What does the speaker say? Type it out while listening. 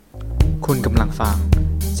คุณกำลังฟัง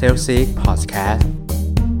Self Seek Podcast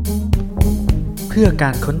เพื่อกา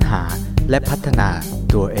รค้นหาและพัฒนา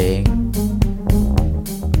ตัวเอง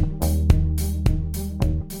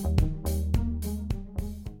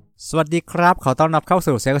สวัสดีครับขอต้อนรับเข้า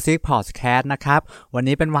สู่ Self Seek Podcast นะครับวัน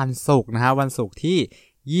นี้เป็นวันศุกร์นะฮะวันศุกร์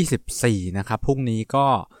ที่24นะครับพรุ่งนี้ก็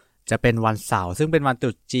จะเป็นวันเสาร์ซึ่งเป็นวันต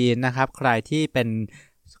รุษจีนนะครับใครที่เป็น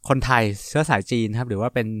คนไทยเชื้อสายจีนครับหรือว่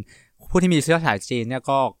าเป็นผู้ที่มีเชื้อสายจีนเนี่ย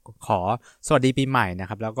ก็ขอสวัสดีปีใหม่นะ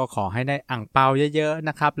ครับแล้วก็ขอให้ได้อั่งเปาเยอะๆ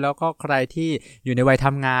นะครับแล้วก็ใครที่อยู่ในวัยท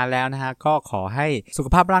ำงานแล้วนะฮะก็ขอให้สุข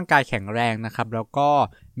ภาพร่างกายแข็งแรงนะครับแล้วก็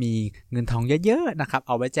มีเงินทองเยอะๆนะครับเ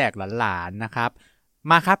อาไว้แจกหลานๆนะครับ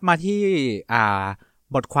มาครับมาที่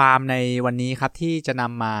บทความในวันนี้ครับที่จะ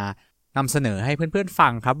นำเสนอให้เพื่อนๆฟั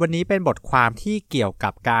งครับวันนี้เป็นบทความที่เกี่ยวกั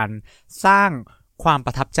บการสร้างความป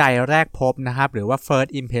ระทับใจแรกพบนะครับหรือว่า first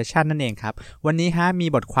impression นั่นเองครับวันนี้มี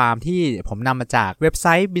บทความที่ผมนำมาจากเว็บไซ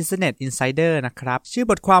ต์ Business Insider นะครับชื่อ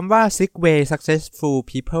บทความว่า Six Ways Successful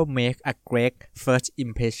People Make a Great First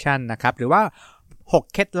Impression นะครับหรือว่า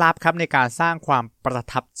6เคล็ดลับครับในการสร้างความประ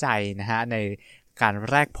ทับใจนะฮะในการ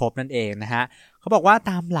แรกพบนั่นเองนะฮะเขาบอกว่า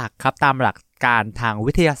ตามหลักการทาง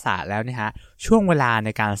วิทยาศาสตร์แล้วเนี่ยฮะช่วงเวลาใน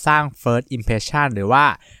การสร้าง first impression หรือว่า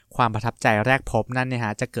ความประทับใจแรกพบนั้นเนี่ยฮ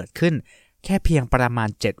ะจะเกิดขึ้นแค่เพียงประมาณ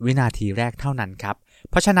7วินาทีแรกเท่านั้นครับ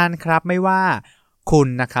เพราะฉะนั้นครับไม่ว่าคุณ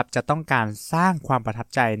นะครับจะต้องการสร้างความประทับ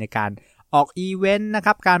ใจในการออกอีเวนต์นะค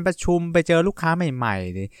รับการประชุมไปเจอลูกค้าใหม่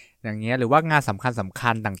ๆอย่างเงี้ยหรือว่างานสำคั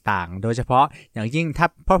ญต่างๆโดยเฉพาะอย่างยิ่งถ้า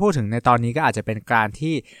พูดถึงในตอนนี้ก็อาจจะเป็นการ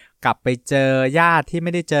ที่กลับไปเจอญาติที่ไ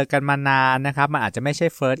ม่ได้เจอกันมานานนะครับมันอาจจะไม่ใช่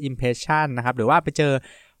first impression นะครับหรือว่าไปเจอ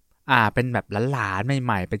เป็นแบบหลานๆใ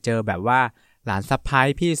หม่ๆไปเจอแบบว่าหลานสะใภ้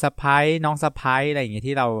พี่สะใภ้น้องสะใภ้อะไรอย่างเงี้ย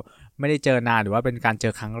ที่เราไม่ได้เจอนานหรือว่าเป็นการเจ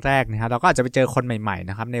อครั้งแรกนะครับเราก็อาจจะไปเจอคนใหม่ๆ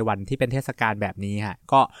นะครับในวันที่เป็นเทศกาลแบบนี้ฮะ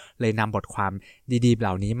ก็เลยนำบทความดีๆเห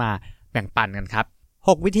ล่านี้มาแบ่งปันกันครับ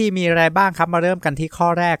6วิธีมีอะไรบ้างครับมาเริ่มกันที่ข้อ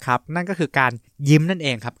แรกครับนั่นก็คือการยิ้มนั่นเอ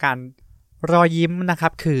งครับการรอยยิ้มนะครั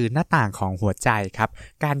บคือหน้าต่างของหัวใจครับ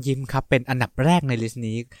การยิ้มครับเป็นอันดับแรกในลิสต์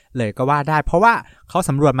นี้เลยก็ว่าได้เพราะว่าเขา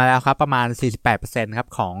สำรวจมาแล้วครับประมาณ 48% ครับ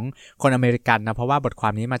ของคนอเมริกันนะเพราะว่าบทควา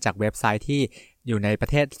มนี้มาจากเว็บไซต์ที่อยู่ในประ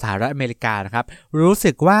เทศสหรัฐอเมริกานะครับรู้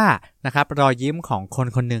สึกว่านะครับรอยยิ้มของคน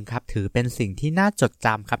คนหนึ่งครับถือเป็นสิ่งที่น่าจดจ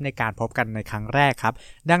ำครับในการพบกันในครั้งแรกครับ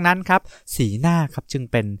ดังนั้นครับสีหน้าครับจึง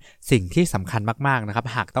เป็นสิ่งที่สำคัญมากๆนะครับ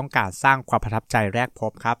หากต้องการสร้างความประทับใจแรกพ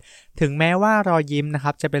บครับถึงแม้ว่ารอยยิ้มนะค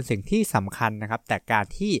รับจะเป็นสิ่งที่สำคัญนะครับแต่การ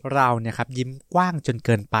ที่เราเนี่ยครับยิ้มกว้างจนเ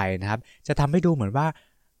กินไปนะครับจะทำให้ดูเหมือนว่า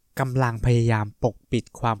กำลังพยายามปกปิด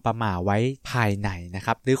ความประหม่าไว้ภายในนะค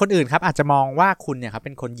รับหรือคนอื่นครับอาจจะมองว่าคุณเนี่ยครับเ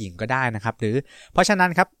ป็นคนหยิ่งก็ได้นะครับหรือเพราะฉะนั้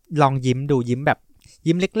นครับลองยิ้มดูยิ้มแบบ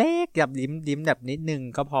ยิ้มเล็กๆแบบยิ้มแบบนิดนึง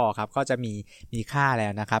ก็พอครับก็จะมีค่าแล้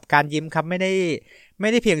วนะครับการยิ้มครับไม่ไ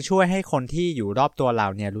ด้เพียงช่วยให้คนที่อยู่รอบตัวเรา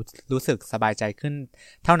เนี่ยรู้สึกสบายใจขึ้น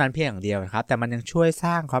เท่านั้นเพียงอย่างเดียวนะครับแต่มันยังช่วยส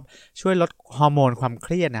ร้างครับช่วยลดฮอร์โมนความเค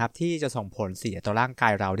รียดนะครับที่จะส่งผลเสียต่อร่างกา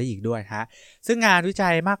ยเราได้อีกด้วยฮะซึ่งงานวิจั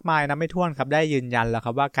ยมากมายนะไม่ถ้วนครับได้ยืนยันแล้วค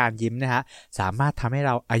รับว่าการยิ้มนะฮะสามารถทำให้เ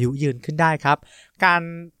ราอายุยืนขึ้นได้ครับ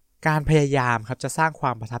การพยายามครับจะสร้างคว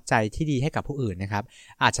ามประทับใจที่ดีให้กับผู้อื่นนะครับ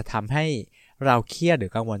อาจจะทำให้เราเครียดหรื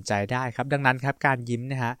อกังวลใจได้ครับดังนั้นครับการยิ้ม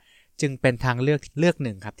นะฮะจึงเป็นทางเลือกห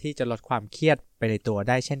นึ่งครับที่จะลดความเครียดไปในตัว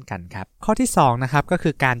ได้เช่นกันครับข้อที่2นะครับก็คื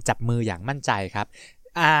อการจับมืออย่างมั่นใจครับ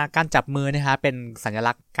การจับมือนะฮะเป็นสัญ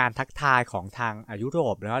ลักษณ์การทักทายของทางยุโร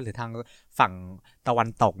ปหรือทางฝั่งตะวัน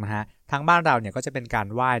ตกนะฮะทางบ้านเราเนี่ยก็จะเป็นการ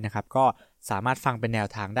ไหว้นะครับก็สามารถฟังเป็นแนว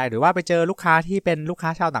ทางได้หรือว่าไปเจอลูกค้าที่เป็นลูกค้า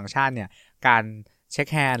ชาวต่างชาติเนี่ยการเช็ค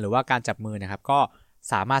แฮนด์หรือว่าการจับมือนะครับก็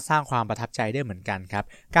สามารถสร้างความประทับใจได้เหมือนกันครับ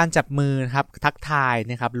การจับมือครับทักทาย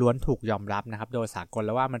นะครับล้วนถูกยอมรับนะครับโดยสากลแ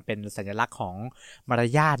ล้วว่ามันเป็นสัญลักษณ์ของมาร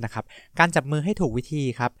ยาทนะครับการจับมือให้ถูกวิธี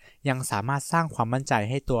ครับยังสามารถสร้างความมั่นใจ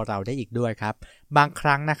ให้ตัวเราได้อีกด้วยครับบางค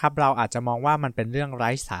รั้งนะครับเราอาจจะมองว่ามันเป็นเรื่องไร้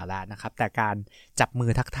สาระนะครับแต่การจับมื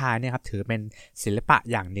อทักทายเนี่ยครับถือเป็นศิลปะ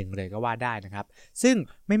อย่างหนึ่งเลยก็ว่าได้นะครับซึ่ง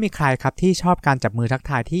ไม่มีใครครับที่ชอบการจับมือทัก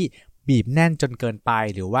ทายที่บีบแน่นจนเกินไป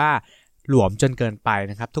หรือว่าหลวมจนเกินไป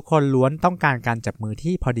นะครับทุกคนล้วนต้องการการจับมือ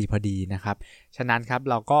ที่พอดีนะครับฉะนั้นครับ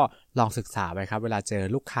เราก็ลองศึกษาไว้ครับเวลาเจอ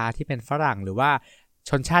ลูกค้าที่เป็นฝรั่งหรือว่า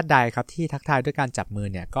ชนชาติใดครับที่ทักทายด้วยการจับมือ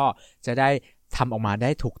เนี่ยก็จะได้ทำออกมาได้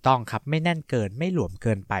ถูกต้องครับไม่แน่นเกินไม่หลวมเ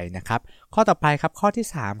กินไปนะครับข้อต่อไปครับข้อที่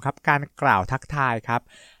3ครับการกล่าวทักทายครับ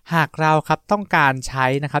หากเราครับต้องการใช้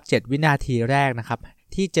นะครับ7วินาทีแรกนะครับ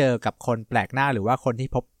ที่เจอกับคนแปลกหน้าหรือว่าคนที่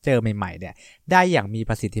พบเจอใหม่ๆเนี่ยได้อย่างมี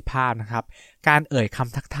ประสิทธิภาพนะครับการเอ่ยค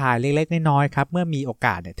ำทักทายเล็กๆน้อยๆครับเมื่อมีโอก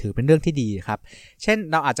าสเนี่ยถือเป็นเรื่องที่ดีครับเช่น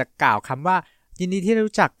เราอาจจะกล่าวคำว่ายินดีที่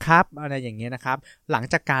รู้จักครับอะไรอย่างเงี้ยนะครับหลัง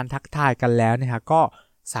จากการทักทายกันแล้วเนี่ยก็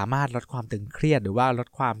สามารถลดความตึงเครียดหรือว่าลด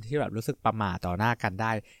ความที่แบบรู้สึกประหม่าต่อหน้ากันไ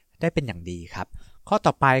ด้เป็นอย่างดีครับ ข้อ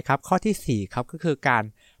ต่อไปครับข้อที่4ครับก็คือการ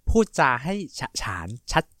พูดจาให้ฉะฉาน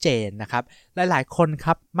ชัดเจนนะครับหลายๆคนค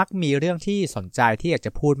รับมักมีเรื่องที่สนใจที่อยากจ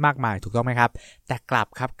ะพูดมากมายถูกต้องไหมครับแต่ก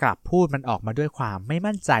ลับพูดมันออกมาด้วยความไม่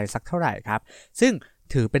มั่นใจสักเท่าไหร่ครับซึ่ง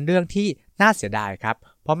ถือเป็นเรื่องที่น่าเสียดายครับ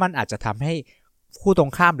เพราะมันอาจจะทำให้คู่ตร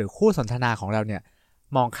งข้ามหรือคู่สนทนาของเราเนี่ย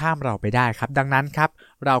มองข้ามเราไปได้ครับดังนั้นครับ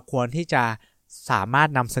เราควรที่จะสามารถ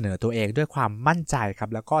นำเสนอตัวเองด้วยความมั่นใจครับ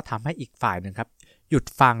แล้วก็ทำให้อีกฝ่ายหนึ่งครับหยุด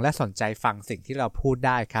ฟังและสนใจฟังสิ่งที่เราพูดไ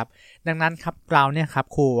ด้ครับดังนั้นครับเราเนี่ยครับ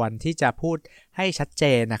ควรที่จะพูดให้ชัดเจ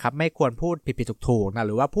นนะครับไม่ควรพูดผิดๆถูกๆนะห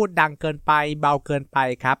รือว่าพูดดังเกินไปเบาเกินไป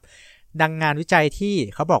ครับดังงานวิจัยที่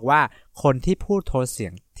เขาบอกว่าคนที่พูดโทนเสีย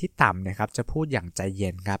งที่ต่ำนะครับจะพูดอย่างใจเย็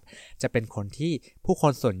นครับจะเป็นคนที่ผู้ค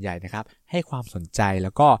นส่วนใหญ่นะครับให้ความสนใจแล้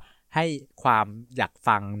วก็ให้ความอยาก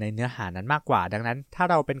ฟังในเนื้อหานั้นมากกว่าดังนั้นถ้า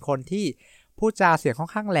เราเป็นคนที่พูดจาเสียงค่อ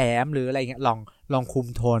นข้างแหลมหรืออะไรเงี้ยลองคุม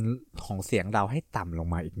โทนของเสียงเราให้ต่ำลง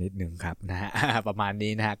มาอีกนิดนึงครับนะฮะ ประมาณ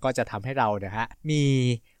นี้นะฮะก็จะทำให้เรานะฮะมี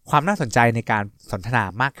ความน่าสนใจในการสนทนา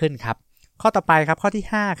มากขึ้นครับข้อต่อไปครับข้อที่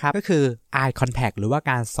5ครับก็คือ eye contact หรือว่า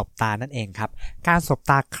การสบตานั่นเองครับการสบ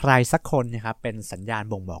ตาใครสักคนนะครับเป็นสัญญาณ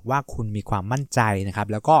บ่งบอกว่าคุณมีความมั่นใจนะครับ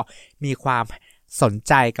แล้วก็มีความสนใ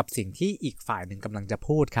จกับสิ่งที่อีกฝ่ายหนึ่งกำลังจะ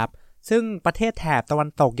พูดครับซึ่งประเทศแถบตะวัน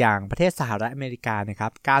ตกอย่างประเทศสหรัฐอเมริกานะครั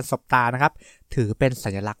บการสบตานะครับถือเป็นสั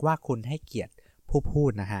ญลักษณ์ว่าคุณให้เกียรติผู้พู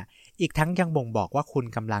ดนะฮะอีกทั้งยังบ่งบอกว่าคุณ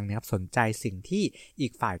กำลังนะครับสนใจสิ่งที่อี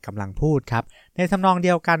กฝ่ายกำลังพูดครับในทำนองเ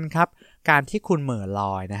ดียวกันครับการที่คุณเหม่อล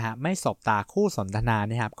อยนะฮะไม่สบตาคู่สนทนา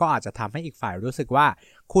นะครับก็อาจจะทำให้อีกฝ่ายรู้สึกว่า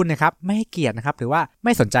คุณนะครับไม่ให้เกียรตินะครับหรือว่าไ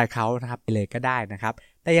ม่สนใจเขานะครับไปเลยก็ได้นะครับ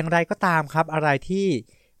แต่อย่างไรก็ตามครับอะไรที่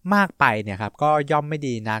มากไปเนี่ยครับก็ย่อมไม่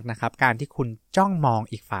ดีนักนะครับการที่คุณจ้องมอง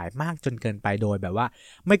อีกฝ่ายมากจนเกินไปโดยแบบว่า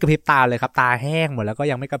ไม่กระพริบตาเลยครับตาแห้งหมดแล้วก็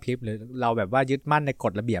ยังไม่กระพริบหรือเราแบบว่ายึดมั่นในก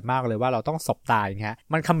ฎระเบียบมากเลยว่าเราต้องสบตาอย่างเงี้ย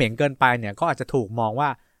มันเขม็งเกินไปเนี่ยก็อาจจะถูกมองว่า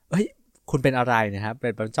เฮ้ยคุณเป็นอะไรนะครับเป็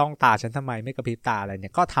นจ้องตาฉันทำไมไม่กระพริบตาอะไรเนี่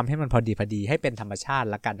ยก็ทำให้มันพอดีให้เป็นธรรมชาติ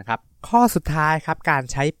ละกันนะครับข้อสุดท้ายครับการ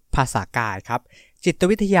ใช้ภาษากายครับจิต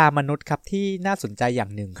วิทยามนุษย์ครับที่น่าสนใจอย่า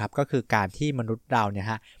งหนึ่งครับก็คือการที่มนุษย์เราเนี่ย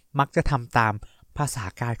ฮะมักจะทำตามภาษา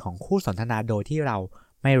กายของคู่สนทนาโดยที่เรา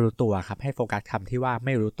ไม่รู้ตัวครับให้โฟกัสคำที่ว่าไ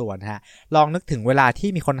ม่รู้ตัวนะฮะลองนึกถึงเวลาที่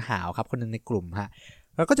มีคนหาวครับคนนึงในกลุ่มฮะ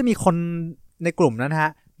แล้วก็จะมีคนในกลุ่มนั้นฮ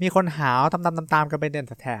ะมีคนหาวตามกันไปเด่น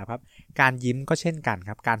แถบครับการยิ้มก็เช่นกันค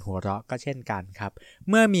รับการหัวเราะก็เช่นกันครับ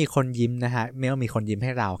เมื่อมีคนยิ้มนะฮะเมื่อมีคนยิ้มใ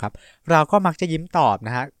ห้เราครับเราก็มักจะยิ้มตอบน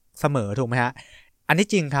ะฮะเสมอถูกไหมฮะอันนี้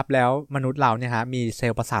จริงครับแล้วมนุษย์เราเนี่ยฮะมีเซล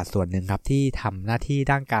ล์ประสาทส่วนหนึ่งครับที่ทำหน้าที่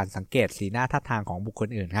ด้านการสังเกตสีหน้าท่าทางของบุคคล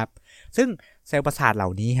อื่นครับซึ่งเซลล์ประสาทเหล่า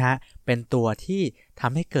นี้ฮะเป็นตัวที่ท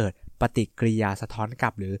ำให้เกิดปฏิกิริยาสะท้อนกลั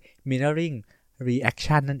บหรือ mirroring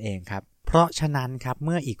reaction นั่นเองครับเพราะฉะนั้นครับเ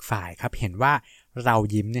มื่ออีกฝ่ายครับเห็นว่าเรา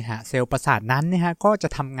ยิ้มเนี่ยฮะเซลล์ประสาทนั้นเนี่ยฮะก็จะ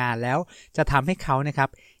ทำงานแล้วจะทำให้เขานะครับ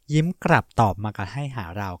ยิ้มกลับตอบมาให้หา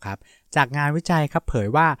เราครับจากงานวิจัยครับเผย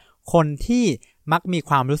ว่าคนที่มักมี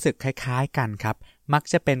ความรู้สึกคล้ายๆกันครับมัก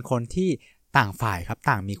จะเป็นคนที่ต่างฝ่ายครับ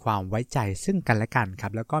ต่างมีความไว้ใจซึ่งกันและกันครั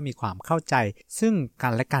บแล้วก็มีความเข้าใจซึ่งกั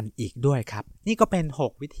นและกันอีกด้วยครับนี่ก็เป็น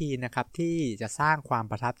6วิธีนะครับที่จะสร้างความ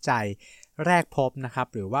ประทับใจแรกพบนะครับ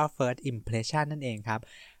หรือว่า first impression นั่นเองครับ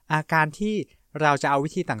อาการที่เราจะเอาวิ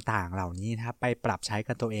ธีต่างๆเหล่านี้นะครับไปปรับใช้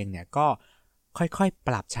กับตัวเองเนี่ยก็ค่อยๆป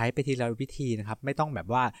รับใช้ไปทีละวิธีนะครับไม่ต้องแบบ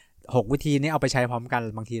ว่า6วิธีนี้เอาไปใช้พร้อมกัน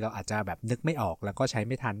บางทีเราอาจจะแบบนึกไม่ออกแล้วก็ใช้ไ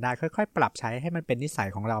ม่ทันได้ค่อยๆปรับใช้ให้มันเป็นนิสัย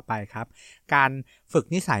ของเราไปครับการฝึก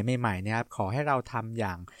นิสัยใหม่ๆเนี่ยครับขอให้เราทำอ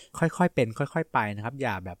ย่างค่อยๆเป็นค่อยๆไปนะครับอ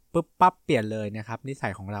ย่าแบบปุ๊บปั๊บเปลี่ยนเลยนะครับนิสั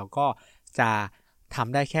ยของเราก็จะท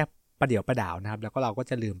ำได้แค่ประเดี๋ยวประดาวนะครับแล้วก็เราก็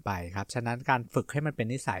จะลืมไปครับฉะนั้นการฝึกให้มันเป็น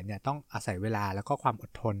นิสัยเนี่ยต้องอาศัยเวลาแล้วก็ความอ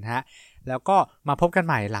ดทนฮะแล้วก็มาพบกันใ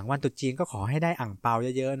หม่หลังวันตรุษจีนก็ขอให้ได้อั่งเปา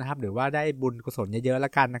เยอะๆนะครับหรือว่าได้บุญกุศลเยอะๆแล้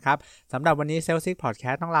วกันนะครับสำหรับวันนี้เซลซิกพอดแค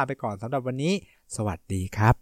สต์ต้องลาไปก่อนสำหรับวันนี้สวัสดีครับ